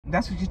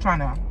That's what she's trying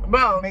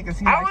to make us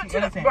seem I like went she to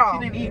innocent. bro,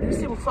 She didn't eat. you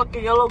see what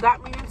fucking Yellow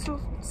got me into?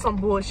 Some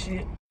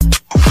bullshit.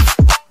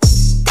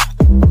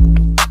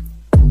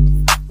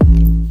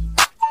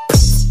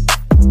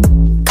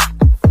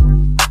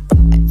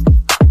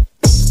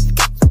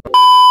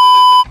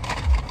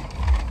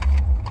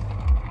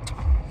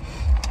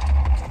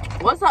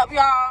 What's up,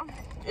 y'all?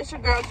 It's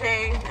your girl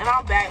Jay, and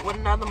I'm back with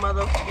another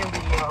motherfucking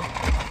video.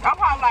 I'm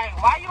probably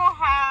like, why you don't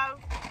have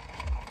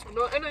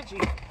no energy?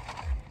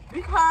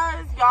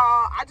 Because,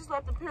 y'all, I just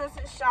left the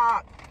piercing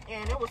shop,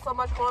 and there was so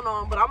much going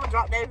on, but I'm gonna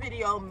drop that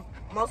video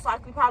most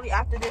likely probably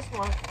after this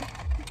one.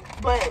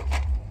 But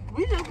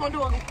we just gonna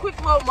do a quick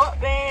little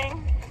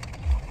mukbang.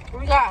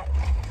 We got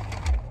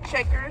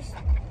Checkers.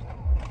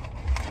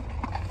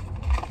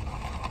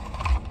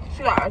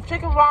 She got a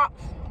chicken box.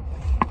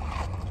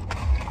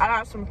 I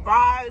got some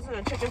fries and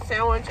a chicken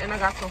sandwich, and I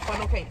got some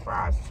funnel cake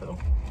fries too.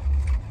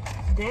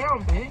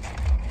 Damn, bitch.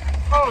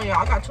 Hold on, y'all.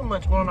 I got too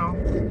much going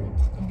on.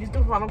 Get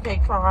the funnel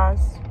cake fries.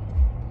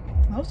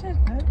 Those taste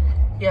good.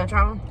 Yeah,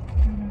 try them.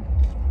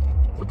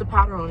 With the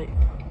powder on it.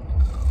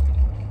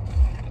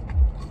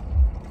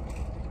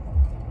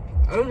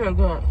 Those are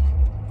good.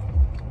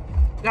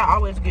 I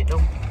always get them.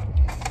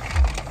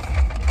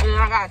 And then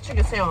I got a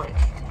chicken sandwich.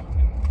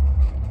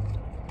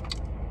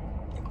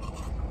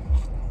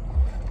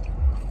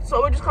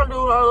 So we're just gonna do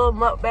a little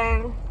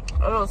mukbang,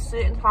 a little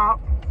sit and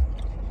talk.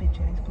 Bitch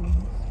ass, please.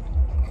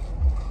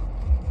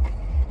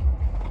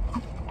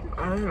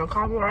 I don't know,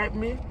 copyright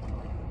me.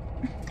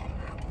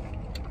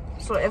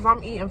 So if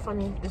I'm eating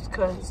funny, it's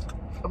because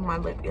of my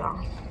lip,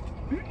 y'all.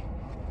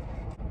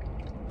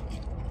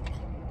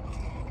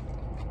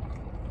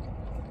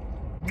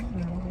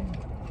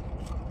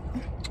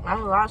 I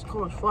know that's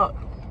cool as fuck.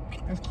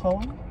 It's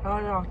cold? Oh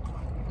yeah.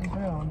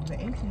 Girl, the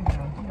 18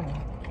 down here.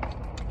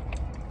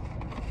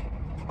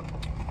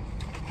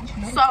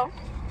 So,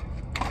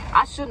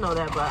 I should know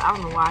that, but I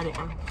don't know why I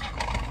didn't.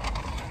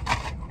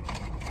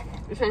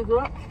 It tastes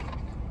good?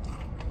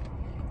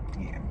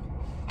 Yeah.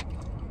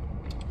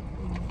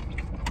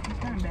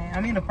 It's not bad.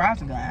 I mean, the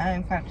fries are good. I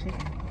ain't fat chicken.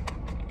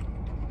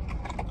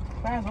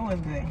 Fries always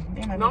good.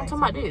 They might No, be I'm talking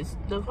about this.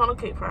 The funnel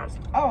cake fries.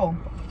 Oh,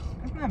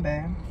 it's not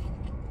bad.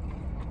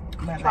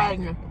 But Try like,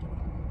 again.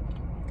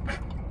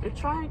 Let's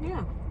try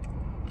again.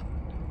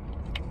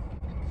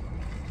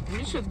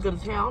 This shit's good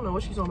as hell. I don't know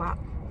what she's talking about.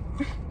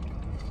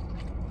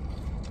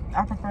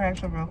 I prefer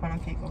actual real funnel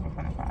cake over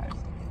funnel fries.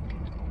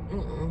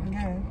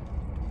 Yeah.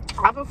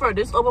 I prefer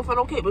this over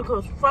funnel cake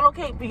because funnel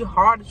cake be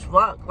hard as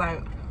fuck.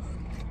 Like,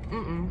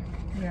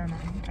 Yeah, no.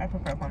 I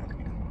prefer funnel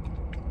cake.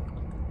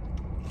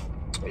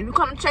 If you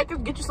come to Checkers,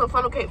 get you some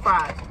funnel cake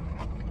fries.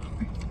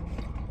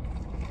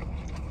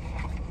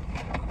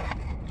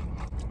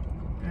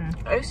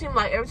 It seems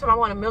like every time I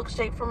want a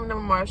milkshake from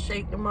them or a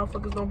shake, the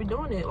motherfuckers don't be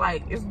doing it.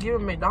 Like, it's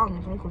giving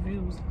McDonald's. I'm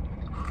confused.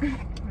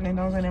 And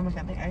those are them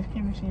got the ice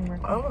cream machine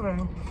working.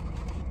 Oh,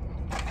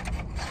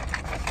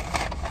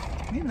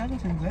 These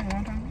nuggets are good,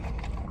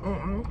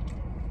 aren't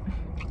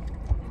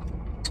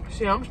they?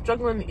 See, I'm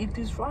struggling to eat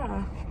these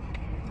fries.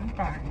 That's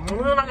fine. And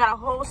then I got a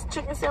whole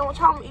chicken sandwich.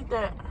 How am I gonna eat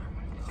that?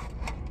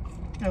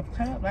 Yo,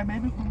 cut up like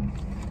baby food.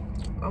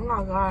 Oh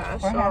my god,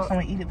 that's Or have so...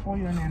 someone eat it for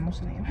you and then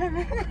most of them.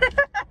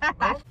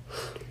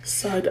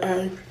 Side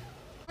eye.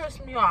 Piss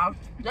me off.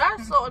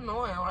 That's so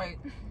annoying. Like,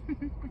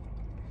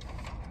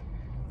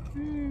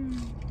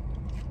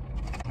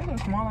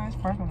 That's a small ass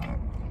parking lot.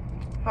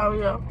 hell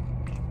yeah.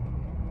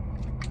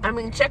 I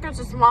mean, Checkers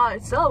is small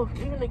itself.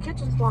 Even the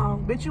kitchen's small.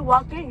 Bitch, you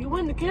walk in, you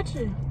in the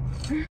kitchen.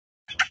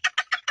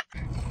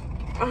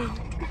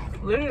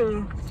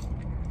 Literally.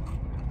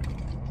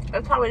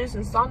 That's how it is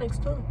in Sonic's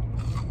too.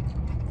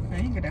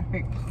 Yeah, you get that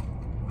fixed.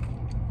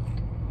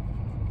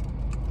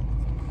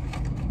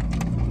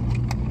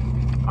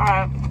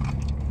 Alright.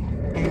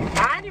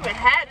 I ain't even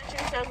had the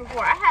chicken sandwich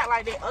before. I had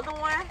like the other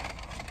one.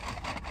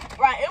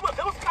 Like it was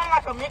kind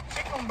of like a mixed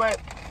chicken, but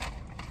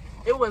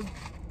it was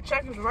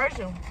Checkers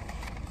version.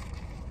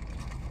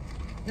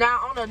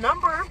 Now on the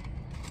number,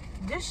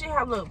 this shit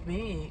have looked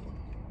big.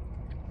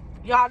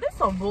 Y'all, this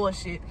some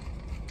bullshit.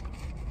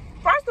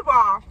 First of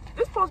all,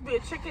 this supposed to be a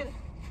chicken.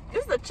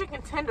 This is a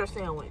chicken tender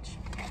sandwich.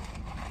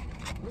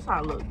 This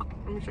how it look.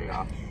 Let me show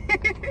y'all.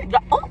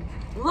 Oh,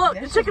 look,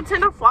 the chicken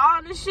tender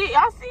falling and shit.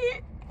 Y'all see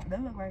it?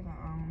 That look like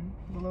a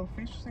the little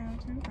fish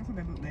sandwich too. That's what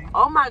they look like.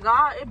 Oh my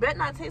god, it better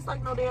not taste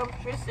like no damn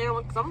fish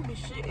sandwich, cause I'm gonna be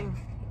shitting.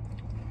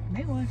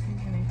 They was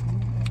seasoning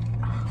food.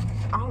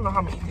 I don't know how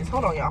I'm gonna eat this.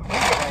 Hold on, y'all.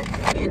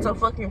 It's a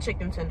fucking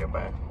chicken tender,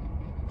 but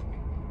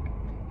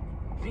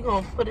we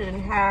gonna put it in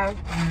half,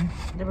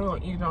 then we're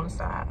gonna eat it on the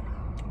side.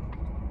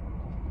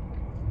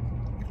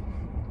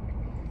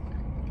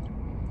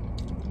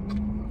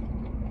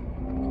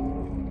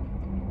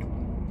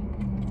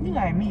 You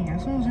like me.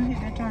 As soon as you hit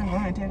that turn, go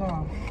ahead and take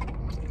off.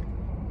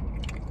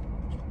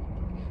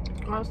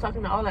 I was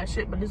talking to all that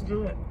shit, but it's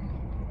good.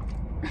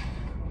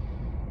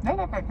 That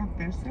look like a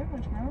fish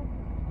sandwich, bro.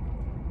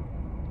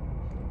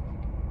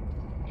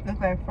 Look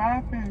like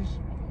fried fish.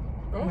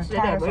 Don't say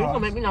that, bro. You're gonna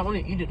make me not want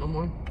to eat it no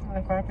more.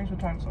 Like fried fish with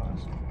tartar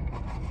sauce.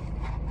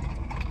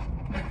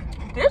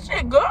 This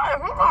shit good.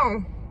 Hold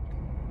on.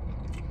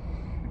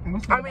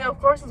 I mean, of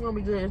course it's gonna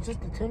be good. It's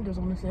just the tenders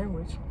on the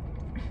sandwich.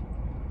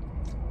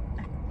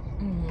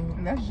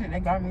 That's shit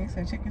that got me. It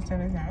said chicken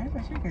tender sandwich. I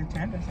said chicken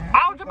tender sandwich.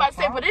 I was about to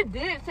say, but it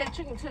did say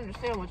chicken tender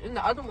sandwich. And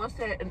the other one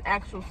said an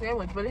actual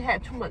sandwich, but it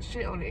had too much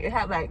shit on it. It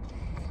had like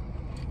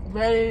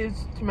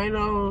lettuce,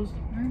 tomatoes.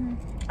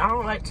 I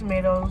don't like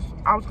tomatoes.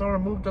 I was gonna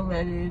remove the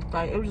lettuce.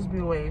 Like, it would just be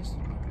a waste.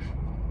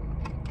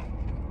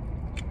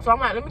 So I'm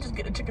like, let me just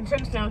get the chicken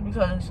tender sandwich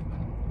because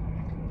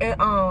it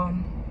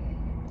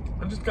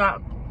just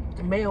got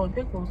the mayo and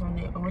pickles on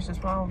it, which is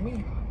fine with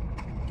me.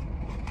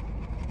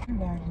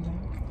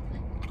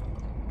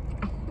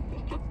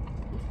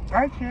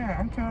 I can't.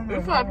 I'm paranoid.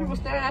 You feel like people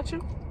staring at you?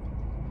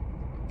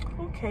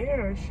 Who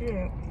cares?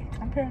 Shit.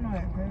 I'm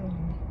paranoid.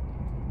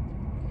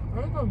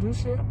 I ain't gonna do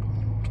shit.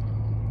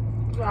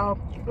 Y'all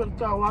better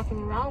start walking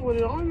around with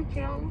it on you,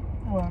 camera.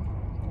 What?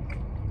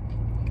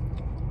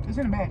 It's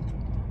in the bag.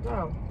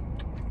 No.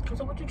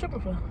 So what you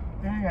tripping for?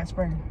 I ain't got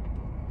spray.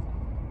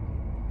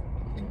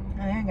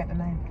 I ain't got the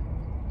knife.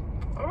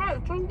 Alright,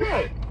 it's pretty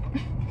good.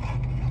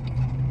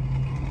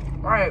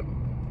 Alright.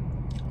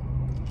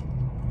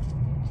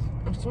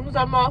 As soon as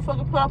that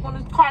motherfucker put up on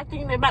this car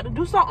thinking they about to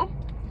do something,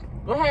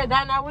 go ahead,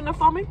 down that window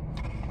for me.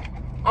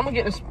 I'm gonna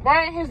get the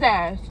spray in his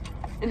ass.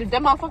 And if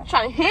that motherfucker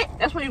try to hit,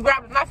 that's when you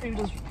grab the knife and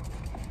you just...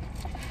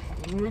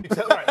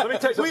 Right, let me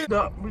tell you.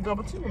 We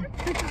double team.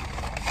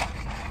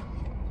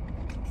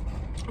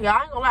 Yeah,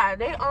 I ain't gonna lie.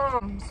 They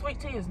sweet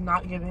tea is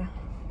not giving.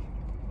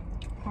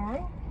 For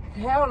real?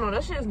 Hell no,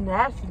 that shit is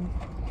nasty.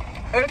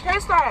 It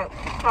tastes like,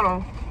 hold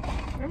on.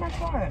 Where am I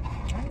trying?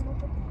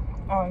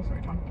 Oh, it's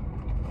right on.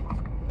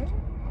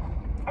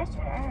 I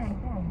swear I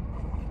ain't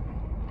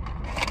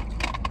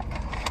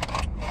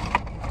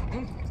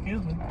going.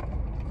 Excuse me.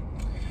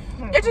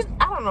 It just,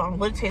 I don't know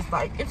what it tastes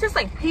like. It tastes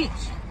like peach.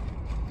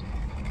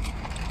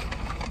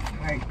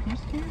 Like peach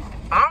tea?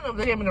 I don't know if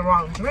they gave me the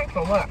wrong drink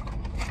or what.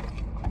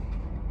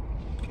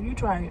 You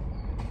try it.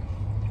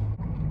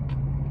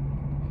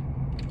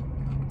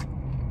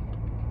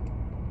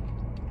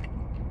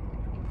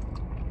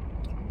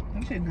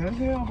 That shit good as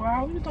hell,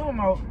 bro. What you talking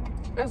about?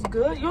 That's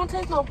good. You don't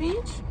taste no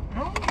peach?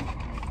 No.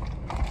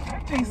 I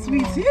taste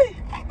sweet tea.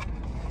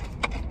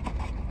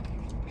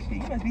 Shit,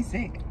 you must be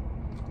sick.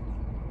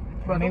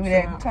 But maybe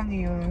that tongue of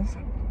yours,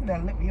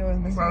 that lip of yours,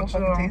 must no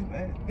fucking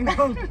taste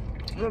bad.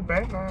 You're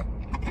bad, man.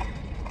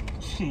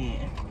 Shit.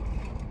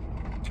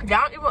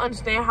 Y'all don't even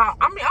understand how,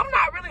 I mean, I'm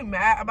not really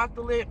mad about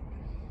the lip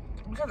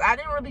because I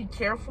didn't really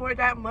care for it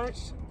that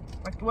much.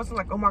 Like, it wasn't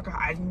like, oh my God,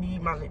 I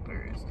need my lip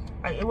pierce.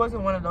 Like, it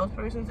wasn't one of those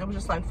persons. It was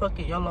just like, fuck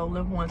it, YOLO,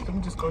 live once, let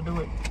me just go do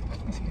it.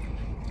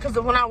 Because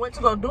when I went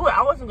to go do it,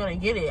 I wasn't going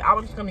to get it. I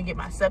was just going to get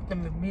my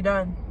septum and be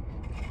done.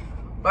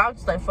 But I was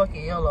just like, fuck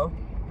it, YOLO.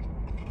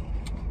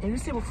 And you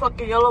see what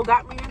fucking YOLO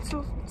got me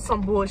into?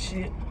 Some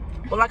bullshit.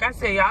 But like I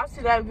said, y'all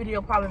see that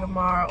video probably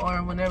tomorrow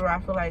or whenever I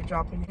feel like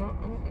dropping it.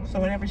 So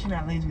whenever she's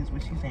not lazy is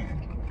what she's saying.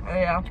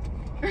 Yeah.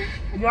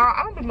 Y'all,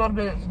 I don't be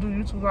motivated to do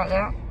YouTube like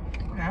that.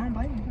 I don't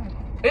blame you.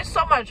 It's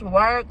so much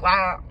work,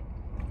 like...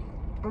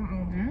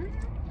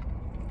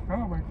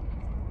 Girl work.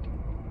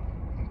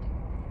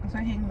 It's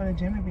like he can go to the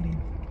gym every day.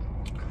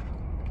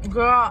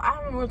 Girl, I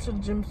haven't went to the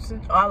gym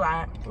since... Oh, I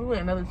lied. We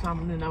went another time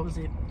and then that was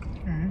it.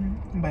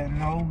 But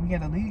no, we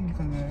had to leave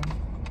because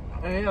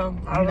yeah,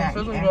 I was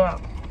feeling good.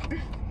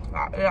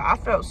 Yeah, I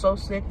felt so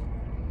sick.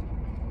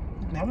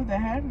 That was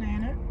that happening,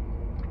 ain't it?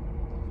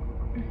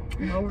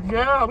 No,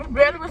 yeah, we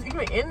barely was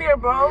even in there,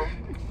 bro.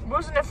 We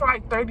was in there for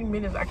like 30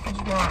 minutes. I kid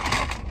you not.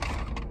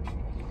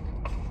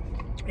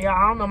 Yeah,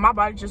 I don't know. My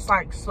body just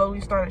like slowly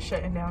started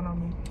shutting down on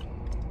me.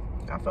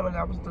 I felt like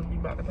I was literally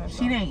about to pass out.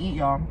 She didn't eat,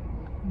 y'all.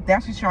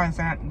 That's what she's trying to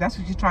say. That's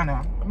what she's trying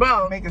to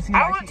make us seem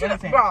like she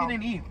innocent. She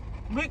didn't eat.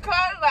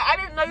 Because like I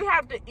didn't know you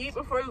have to eat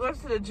before you go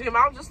to the gym.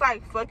 I was just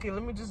like, fuck it,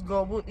 let me just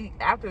go. We'll eat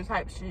after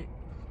type shit.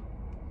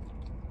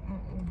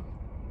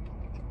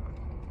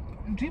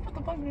 Gee, what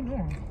the fuck are you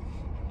doing?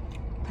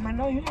 I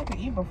know you have to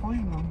eat before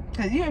you go.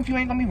 Because even if you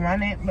ain't going to be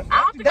running. But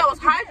I don't think I was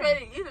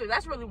hydrated either.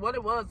 That's really what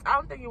it was. I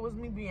don't think it was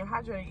me being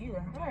hydrated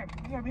either. Right.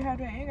 You got to be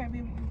hydrated. You got to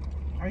be...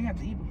 Or you have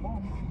to eat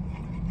before.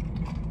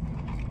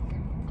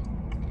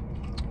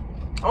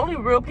 Only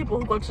real people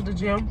who go to the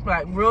gym,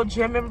 like real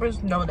gym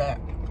members, know that.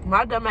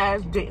 My dumb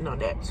ass didn't know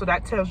that. So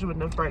that tells you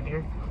enough right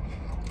there.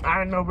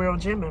 I ain't no real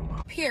gym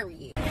member.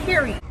 Period.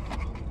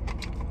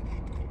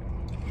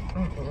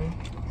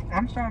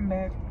 I'm starting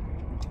back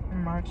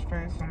March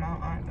 1st from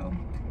Mount Aunt though.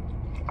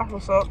 That's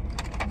what's up.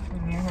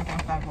 Me and her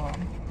gonna start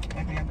going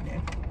every other day.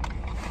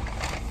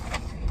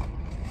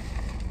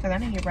 Cause I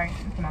need to get right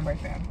for my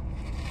birthday.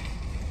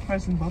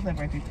 First and both their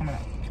birthdays coming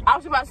up. I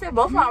was about to say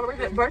both of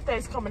our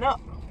birthdays coming up.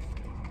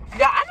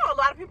 Yeah, I know a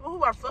lot of people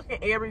who are fucking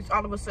Aries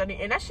all of a sudden,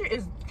 and that shit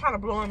is kind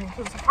of blowing me.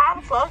 Cause how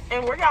the fuck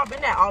and where y'all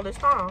been at all this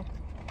time?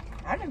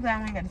 I'm just glad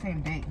we ain't got the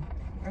same date.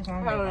 That's all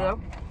I'm Hell yeah.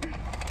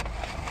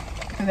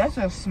 Cause that's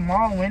a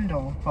small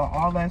window for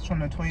all that's from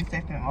the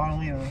 22nd all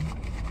the way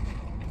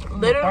to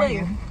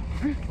literally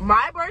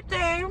my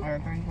birthday. Or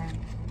 31st.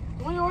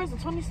 When yours? The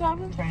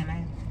 27th?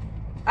 29th.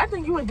 I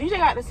think you and DJ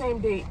got the same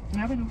date.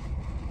 Yeah, we do.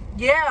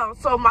 Yeah,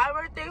 so my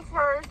birthday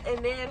first,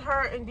 and then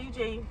her and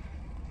DJ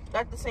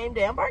got the same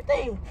damn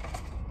birthday.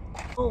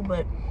 Oh,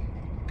 but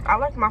I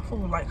like my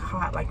food like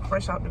hot, like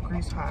fresh out the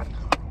grease hot.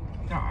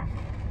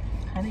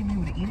 I need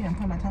me to eat it and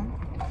put my tongue.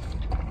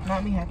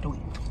 Not me have to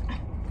eat.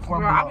 Or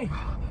girl, I be.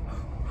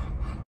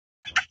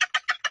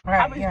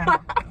 Right, yeah.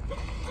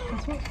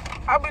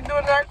 I be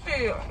doing that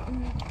shit.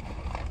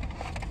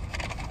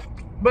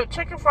 But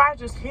chicken fries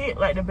just hit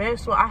like the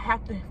best, so I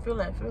have to feel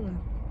that feeling.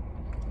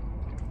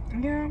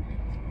 Yeah.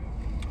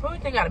 Who do you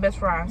think got the best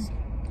fries?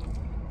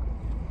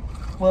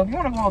 Well, if you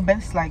want to go with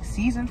best like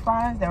seasoned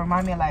fries that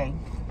remind me of like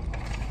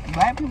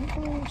black people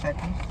food,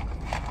 Checkers.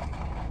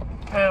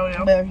 Hell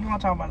yeah. But if you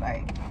want to talk about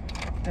like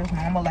just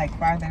normal like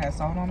fries that have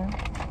salt on them,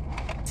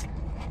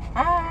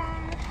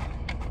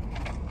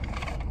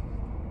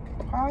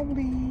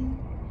 probably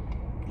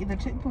either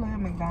Chick-fil-A or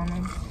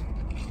McDonald's.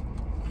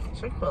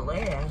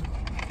 Chick-fil-A.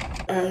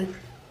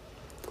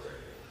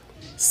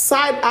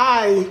 Side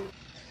eye.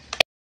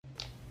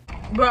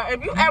 But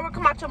if you ever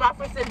come out to my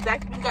friend and say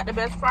Zaxby's got the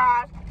best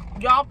fries,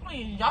 y'all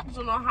please, y'all just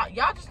don't know how,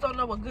 y'all just don't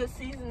know what good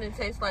seasoning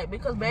tastes like.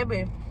 Because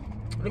baby,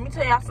 let me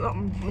tell y'all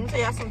something. Let me tell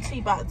y'all something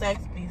cheap about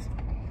Zaxby's.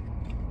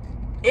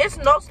 It's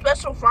no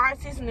special fry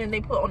seasoning they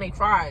put on their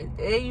fries.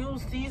 They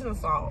use seasoned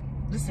salt.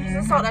 The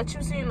seasoned salt that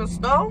you see in the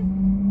stove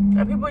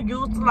that people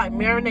use to like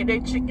marinate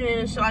their chicken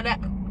and shit like that,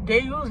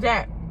 they use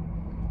that.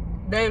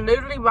 They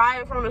literally buy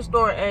it from the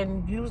store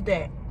and use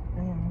that.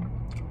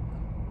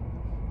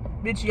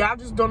 Bitch, y'all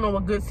just don't know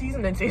what good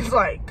seasoning tastes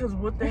like. Cause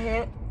what the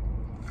heck?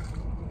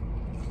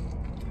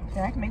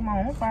 Yeah, I can make my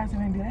own fries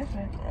and do that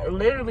shit.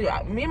 Literally,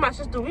 me and my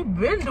sister, we've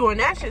been doing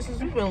that shit since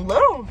we've been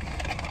little.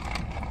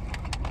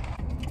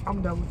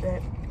 I'm done with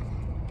that.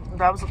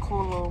 That was a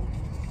cool little.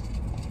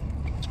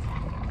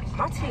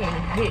 My tea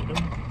ain't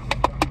hitting.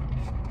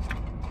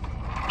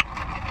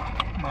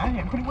 Mine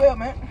hit pretty well,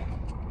 man.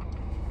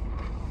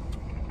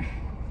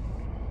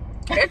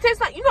 It tastes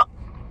like, you know,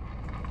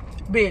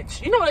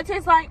 bitch, you know what it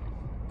tastes like?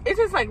 It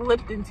tastes like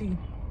Lipton tea.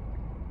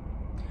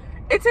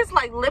 It tastes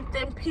like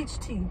Lipton peach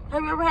tea.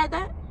 Have you ever had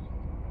that?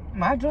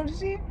 My Georgia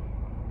tea?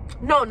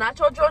 No, not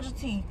your Georgia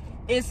tea.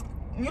 It's,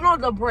 you know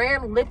the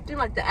brand Lipton,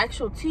 like the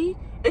actual tea?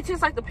 It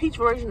tastes like the peach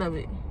version of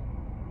it.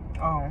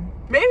 Oh.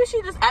 Maybe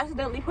she just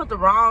accidentally put the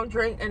wrong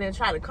drink and then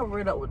tried to cover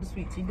it up with the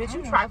sweet tea. Bitch,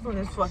 you trifling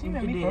this fucking She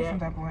made me feel some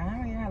type of way. I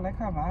don't even like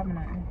her vibe or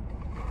nothing.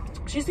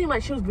 She seemed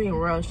like she was being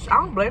rushed. I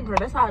don't blame her.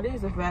 That's how it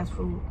is in fast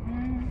food.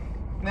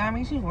 I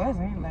mean, she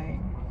wasn't like.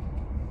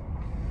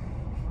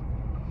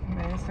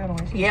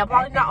 Yeah,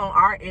 probably not on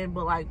our end,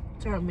 but like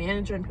to her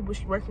manager and people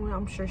she working with,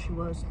 I'm sure she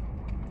was.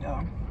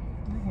 Yeah,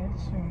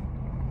 sure.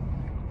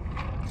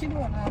 She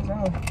doing that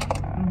though.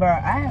 Bro,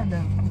 I had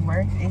the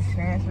worst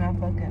experience when I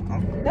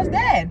fucking. That's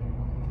Dad.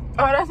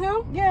 Oh, that's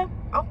him? Yeah.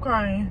 I'm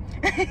crying.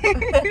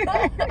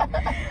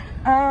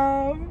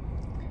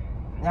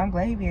 I'm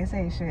glad he didn't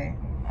say shit.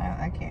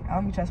 I can't. I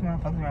don't be trusting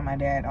motherfuckers around my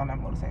dad on that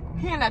motorcycle.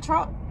 He in that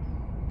truck?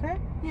 Huh?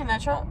 He in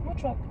that truck? What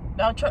truck?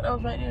 That truck that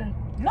was right there.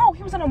 No,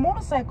 he was on a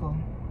motorcycle.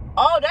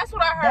 Oh, that's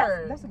what I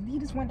heard. He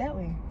just went that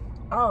way.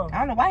 Oh. I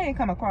don't know why he didn't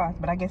come across,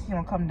 but I guess he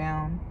don't come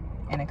down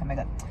and then come back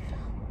up.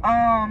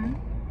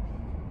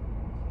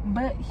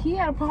 But he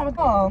had a problem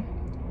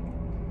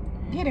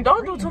with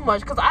Don't do too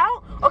much, cause I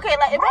don't. Okay,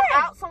 like if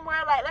I'm out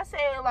somewhere, like let's say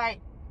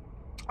like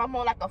I'm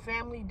on like a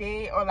family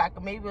day or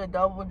like maybe a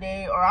double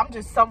day, or I'm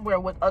just somewhere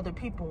with other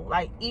people,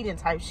 like eating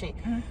type shit.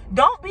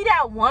 Don't be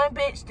that one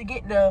bitch to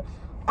get the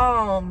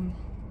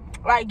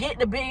like get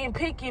the being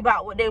picky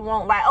about what they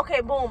want. Like, okay,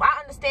 boom,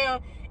 I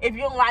understand if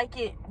you don't like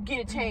it, get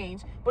it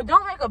changed, but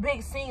don't make a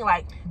big scene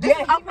like this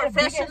is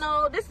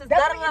unprofessional. This is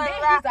that's what he did.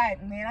 He's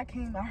like, man,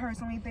 I heard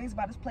so many things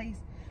about this place.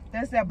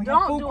 That's that, but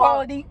your food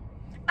quality.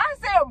 I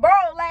said, bro,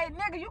 like,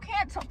 nigga, you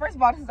can't. First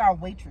of all, this is our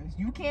waitress.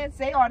 You can't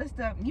say all this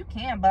stuff. You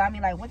can, but I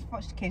mean, like, what the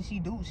fuck can she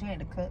do? She ain't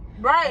the cook.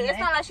 Right. It's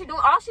not like she doing.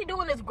 All she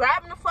doing is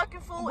grabbing the fucking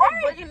food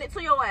and bringing it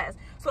to your ass.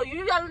 So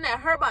you yelling at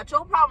her about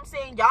your problem,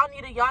 saying y'all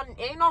need a y'all.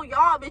 Ain't no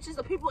y'all bitches.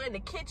 The people in the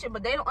kitchen,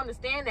 but they don't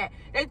understand that.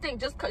 They think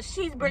just cause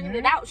she's bringing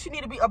it out, she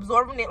need to be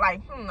absorbing it.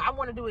 Like, I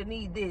want to do it.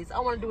 Need this. I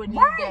want to do it. Need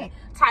that.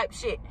 Type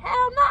shit.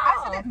 Hell no.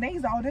 I said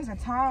that there's a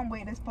time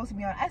wait that's supposed to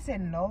be on. I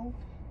said no.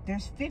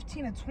 There's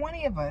 15 or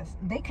 20 of us.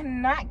 They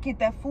cannot get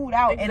that food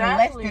out in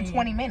less than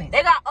 20 minutes.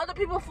 They got other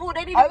people's food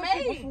they need to make.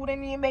 Other people's food they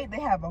need to make. They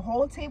have a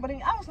whole table.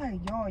 I was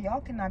like,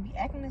 y'all cannot be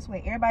acting this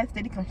way. Everybody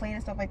steady complaining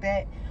and stuff like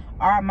that.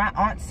 My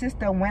aunt's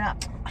sister went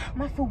up.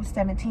 My food was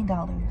 $17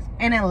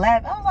 and then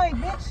left. I was like,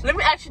 bitch. Let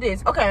me ask you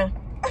this. Okay.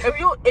 If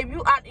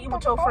you out to eat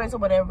with your friends or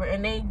whatever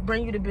and they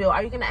bring you the bill,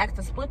 are you gonna ask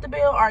to split the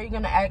bill, or are you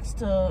gonna ask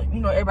to,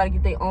 everybody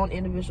get their own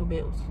individual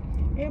bills?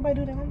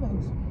 Everybody do their own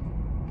bills.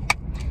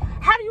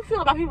 How do you feel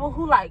about people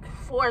who like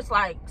force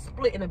like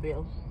splitting a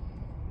bill?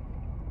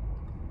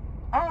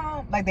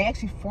 Like they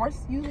actually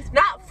force you to split?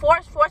 Not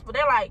force, but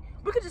they're like,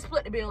 we could just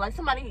split the bill. Like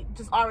somebody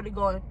just already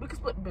going, we could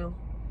split the bill.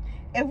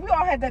 If we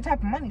all had that type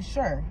of money,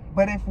 sure.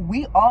 But if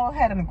we all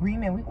had an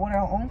agreement, we order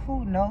our own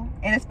food, no.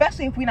 And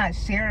especially if we're not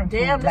sharing food.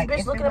 Damn, this like,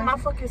 bitch looking at my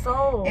fucking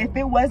soul. If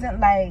it wasn't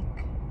like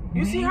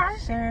You see her?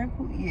 Sharing,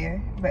 yeah.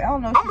 But I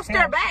don't know if I'm gonna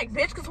stare back,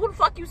 bitch, because who the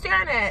fuck you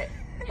staring at?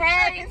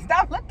 Hey.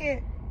 Stop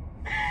looking.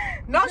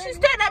 No, she's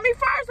staring at me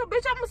first, so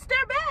bitch, I'm gonna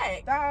stare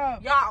back.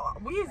 Stop. Y'all,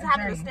 we is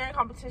having a staring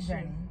competition.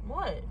 Journey.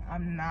 What?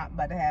 I'm not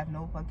about to have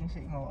no fucking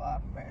shit go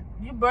off, bro.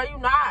 You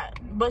not.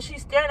 But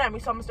she's staring at me,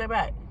 so I'm gonna stare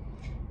back.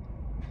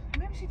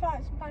 Maybe she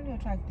find you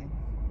attractive.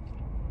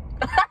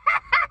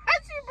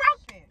 She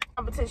broke it.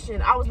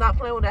 Competition. I was not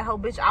playing with that whole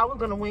bitch. I was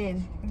gonna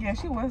win. Yeah,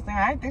 she was there.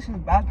 I didn't think she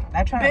was about.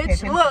 I tried to pay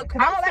attention. Look,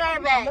 I'm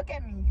staring back. Look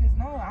at me, cause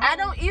no, I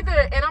don't either.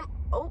 And I'm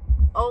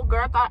oh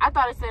girl, I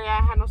thought it said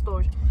I had no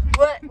storage.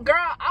 But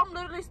girl, I'm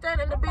literally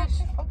staring at the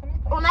bitch.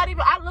 Well, not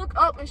even. I look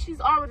up and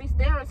she's already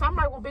staring. So I'm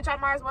like, well, bitch, I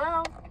might as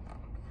well.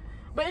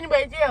 But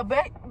anyways, yeah,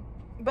 back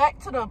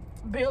to the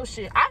bill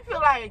shit. I feel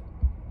like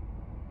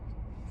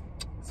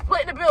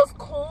splitting the bill's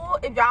cool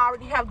if y'all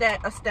already have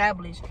that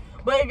established.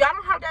 But if y'all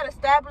don't have that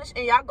established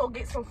and y'all go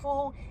get some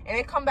food and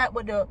they come back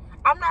with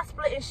I'm not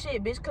splitting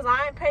shit, bitch, because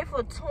I ain't pay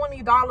for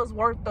 $20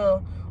 worth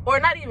of, or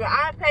not even,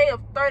 I ain't pay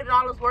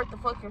 $30 worth of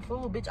fucking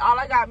food, bitch. All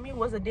I got me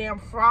was a damn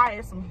fry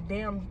and some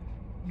damn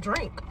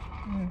drink.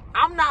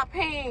 I'm not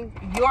paying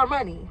your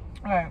money.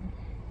 Right.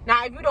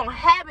 Now, if you don't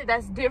have it,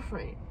 that's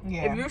different.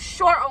 Yeah. If you're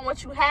short on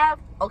what you have,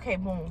 okay,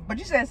 boom. But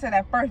you should have said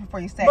that first before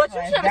you sat. But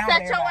you should have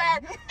set your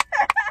ass.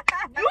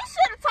 You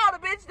should have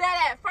told the bitch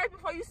that at first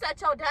before you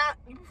set your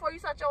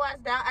ass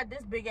down at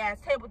this big ass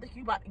table. Think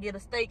you about to get a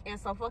steak and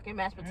some fucking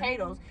mashed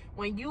potatoes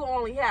when you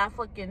only have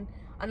fucking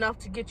enough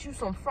to get you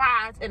some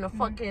fries and a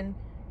fucking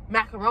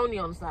macaroni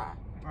on the side.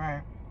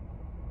 Right.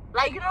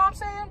 Like, you know what I'm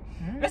saying?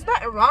 There's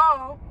nothing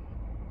wrong.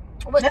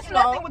 But that's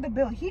nothing with the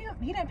bill. He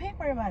didn't pay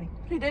for everybody.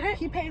 He didn't?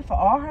 He paid for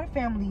all her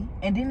family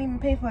and didn't even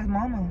pay for his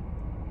mama.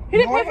 He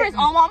didn't pay for his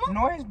own mama?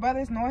 Nor his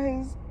brothers, nor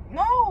his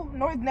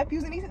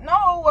nephews and nieces.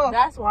 No.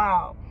 That's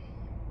wild.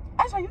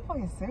 That's why you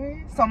fucking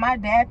serious. So my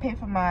dad paid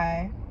for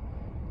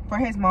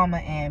his mama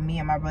and me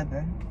and my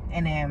brother.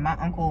 And then my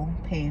uncle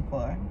paid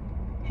for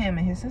him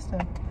and his sister.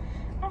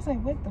 I was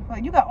like, what the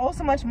fuck? You got all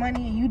so much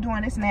money and you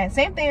doing this and that.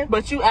 Same thing.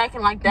 But you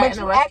acting like that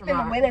in a restaurant. But you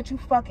acting the way that you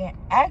fucking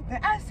acting.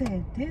 I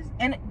said this.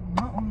 And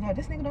not only that,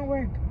 this nigga don't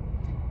work.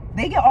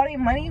 They get all their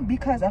money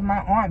because of my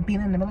aunt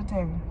being in the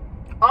military.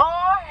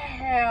 Oh,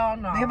 hell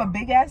no. They have a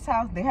big ass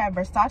house. They have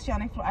Versace on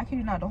their floor. I kid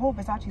you not. The whole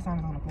Versace sign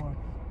is on the floor.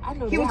 I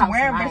know he was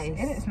wearing nice.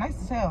 It's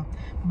nice as hell.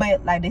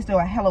 But like they still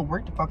got hella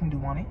work to fucking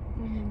do on it.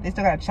 They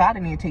still got a child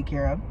they need to take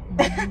care of.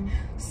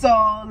 So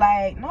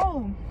like,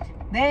 no.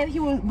 Then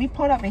we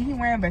pulled up and he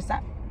wearing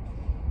Versace.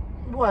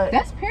 What?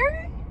 That's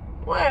period?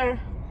 Where?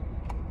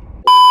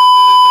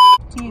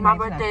 My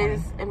birthday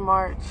is in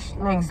March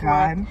next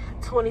month.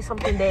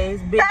 20-something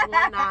days. Big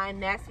 19,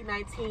 nasty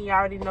 19. You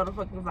already know the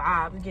fucking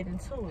vibes. Get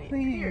into it.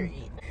 Please.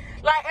 Period.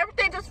 Like,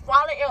 everything just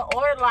followed in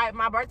order. Like,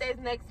 my birthday's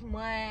next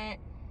month.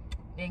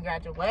 Then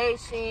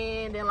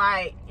graduation. Then,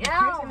 like,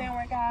 yeah. Didn't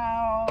work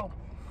out.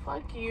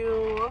 Fuck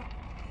you.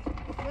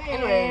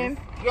 Anyways,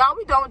 y'all,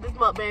 we done with this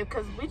mukbang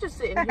because we just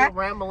sitting here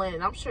rambling.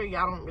 And I'm sure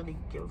y'all don't really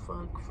give a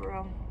fuck for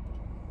real.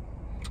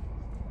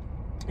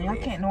 Y'all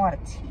can't know how to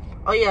teach.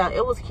 Oh yeah,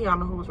 it was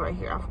Kiana who was right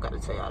here. I forgot to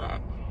tell y'all that.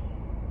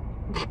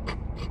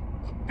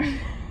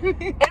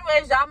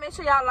 Anyways, y'all make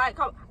sure y'all like,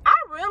 comment. I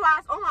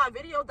realized on my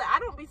videos that I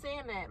don't be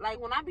saying that. Like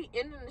when I be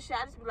ending the shit,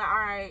 I just be like, all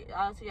right,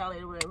 I'll see y'all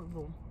later, whatever,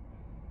 boom.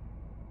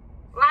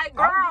 Like,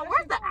 girl,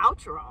 where's the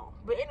outro?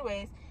 But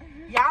anyways,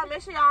 y'all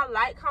make sure y'all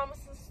like, comment,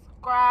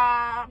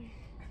 subscribe.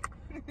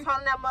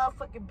 Turn that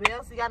motherfucking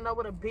bell so y'all know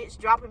what a bitch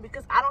dropping,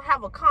 because I don't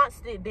have a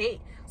constant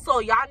date. So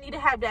y'all need to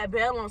have that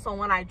bell on so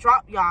when I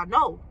drop, y'all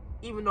know.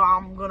 Even though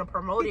I'm gonna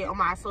promote it on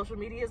my social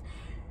medias.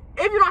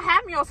 If you don't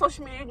have me on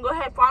social media, you can go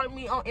ahead and follow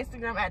me on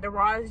Instagram at the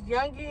Roz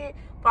Youngin.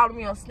 Follow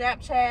me on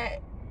Snapchat.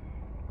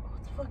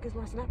 What the fuck is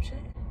my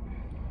Snapchat?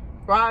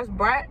 Roz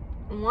Brat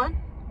 1,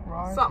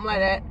 something like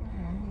that.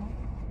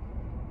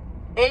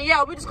 And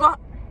yeah, we just go.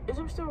 Is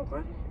it still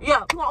recording?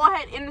 Yeah, we gonna go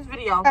ahead and end this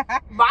video. Bye,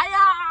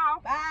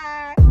 y'all. Bye.